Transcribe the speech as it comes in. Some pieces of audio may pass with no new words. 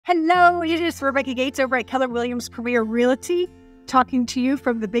Hello, it is Rebecca Gaetz over at Keller Williams Premier Realty, talking to you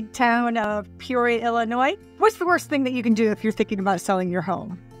from the big town of Peoria, Illinois. What's the worst thing that you can do if you're thinking about selling your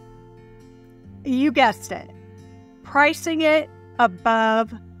home? You guessed it. Pricing it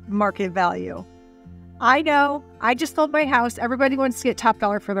above market value. I know, I just sold my house. Everybody wants to get top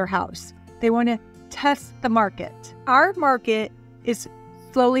dollar for their house. They want to test the market. Our market is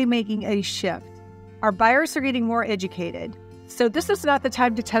slowly making a shift. Our buyers are getting more educated. So this is not the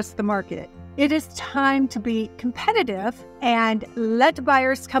time to test the market. It is time to be competitive and let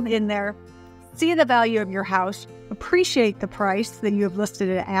buyers come in there, see the value of your house, appreciate the price that you have listed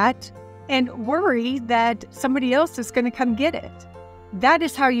it at, and worry that somebody else is going to come get it. That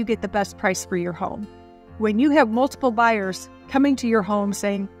is how you get the best price for your home. When you have multiple buyers coming to your home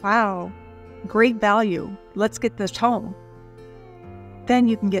saying, wow, great value, let's get this home, then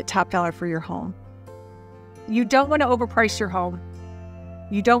you can get top dollar for your home. You don't want to overprice your home.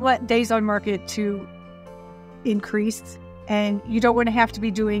 You don't want days on market to increase, and you don't want to have to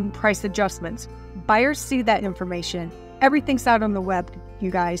be doing price adjustments. Buyers see that information. Everything's out on the web, you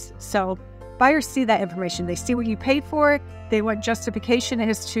guys. So buyers see that information. They see what you paid for it. They want justification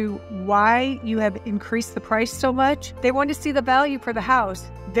as to why you have increased the price so much. They want to see the value for the house.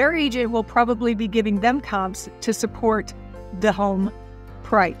 Their agent will probably be giving them comps to support the home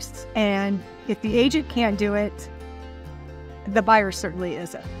price. And if the agent can't do it, the buyer certainly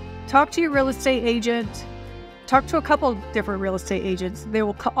isn't. Talk to your real estate agent. Talk to a couple different real estate agents. They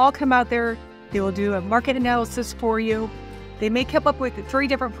will all come out there. They will do a market analysis for you. They may come up with 3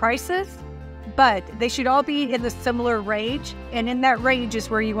 different prices, but they should all be in the similar range. And in that range is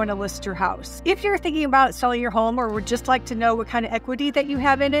where you want to list your house. If you're thinking about selling your home or would just like to know what kind of equity that you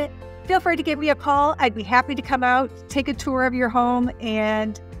have in it, feel free to give me a call. I'd be happy to come out, take a tour of your home,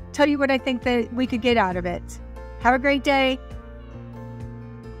 and tell you what I think that we could get out of it. Have a great day.